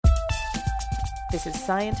This is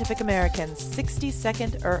Scientific American's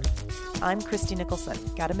 60-Second Earth. I'm Christie Nicholson.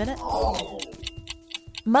 Got a minute?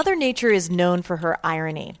 Mother Nature is known for her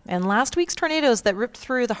irony, and last week's tornadoes that ripped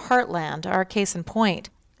through the heartland are a case in point.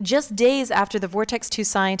 Just days after the Vortex 2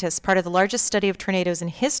 scientists, part of the largest study of tornadoes in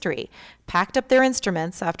history, packed up their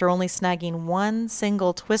instruments after only snagging one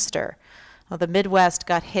single twister, the Midwest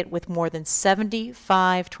got hit with more than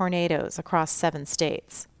 75 tornadoes across 7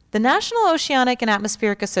 states. The National Oceanic and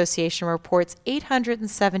Atmospheric Association reports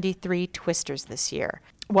 873 twisters this year,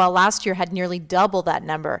 while last year had nearly double that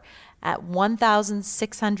number at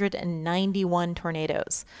 1,691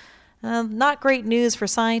 tornadoes. Not great news for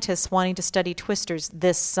scientists wanting to study twisters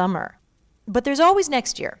this summer. But there's always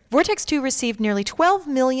next year. Vortex 2 received nearly $12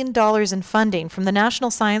 million in funding from the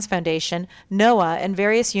National Science Foundation, NOAA, and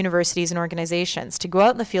various universities and organizations to go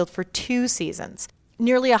out in the field for 2 seasons.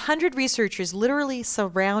 Nearly 100 researchers literally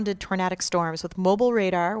surrounded tornadic storms with mobile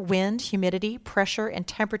radar, wind, humidity, pressure, and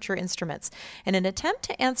temperature instruments in an attempt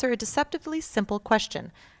to answer a deceptively simple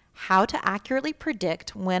question: how to accurately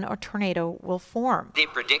predict when a tornado will form. The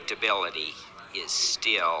predictability is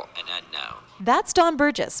still an unknown. That's Don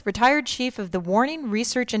Burgess, retired chief of the Warning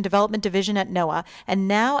Research and Development Division at NOAA, and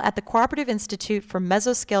now at the Cooperative Institute for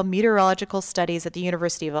Mesoscale Meteorological Studies at the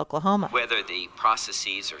University of Oklahoma. Whether the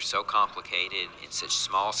processes are so complicated and such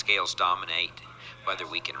small scales dominate, whether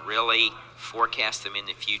we can really forecast them in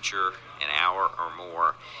the future an hour or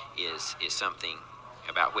more is something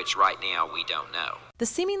about which right now we don't know. The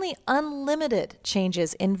seemingly unlimited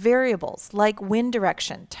changes in variables like wind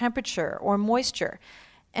direction, temperature, or moisture,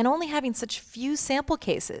 and only having such few sample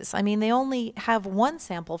cases, they only have one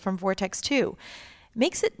sample from Vortex 2,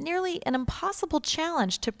 makes it nearly an impossible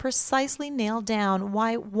challenge to precisely nail down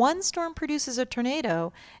why one storm produces a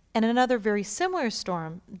tornado and another very similar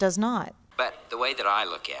storm does not. But the way that I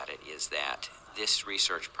look at it is that this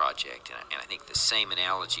research project, and I think the same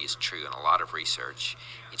analogy is true in a lot of research,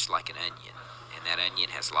 it's like an onion, and that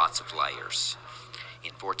onion has lots of layers.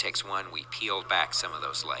 In Vortex 1, we peeled back some of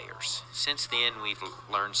those layers. Since then, we've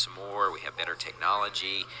learned some more, we have better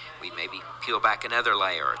technology, we maybe peel back another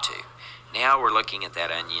layer or two. Now we're looking at that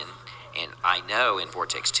onion, and I know in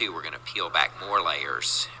Vortex 2 we're going to peel back more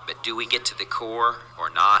layers, but do we get to the core or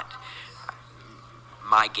not?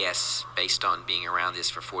 My guess, based on being around this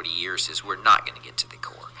for 40 years, is we're not going to get to the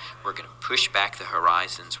core. We're going to push back the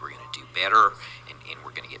horizons, we're going to do better, and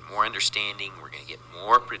we're going to get more understanding, we're going to get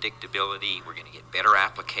more predictability, we're going to get better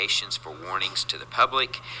applications for warnings to the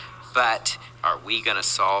public, but are we going to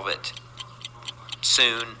solve it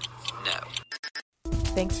soon? No.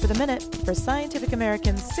 Thanks for the minute. For Scientific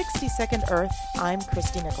American's 60-Second Earth, I'm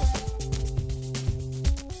Christie Nicholson.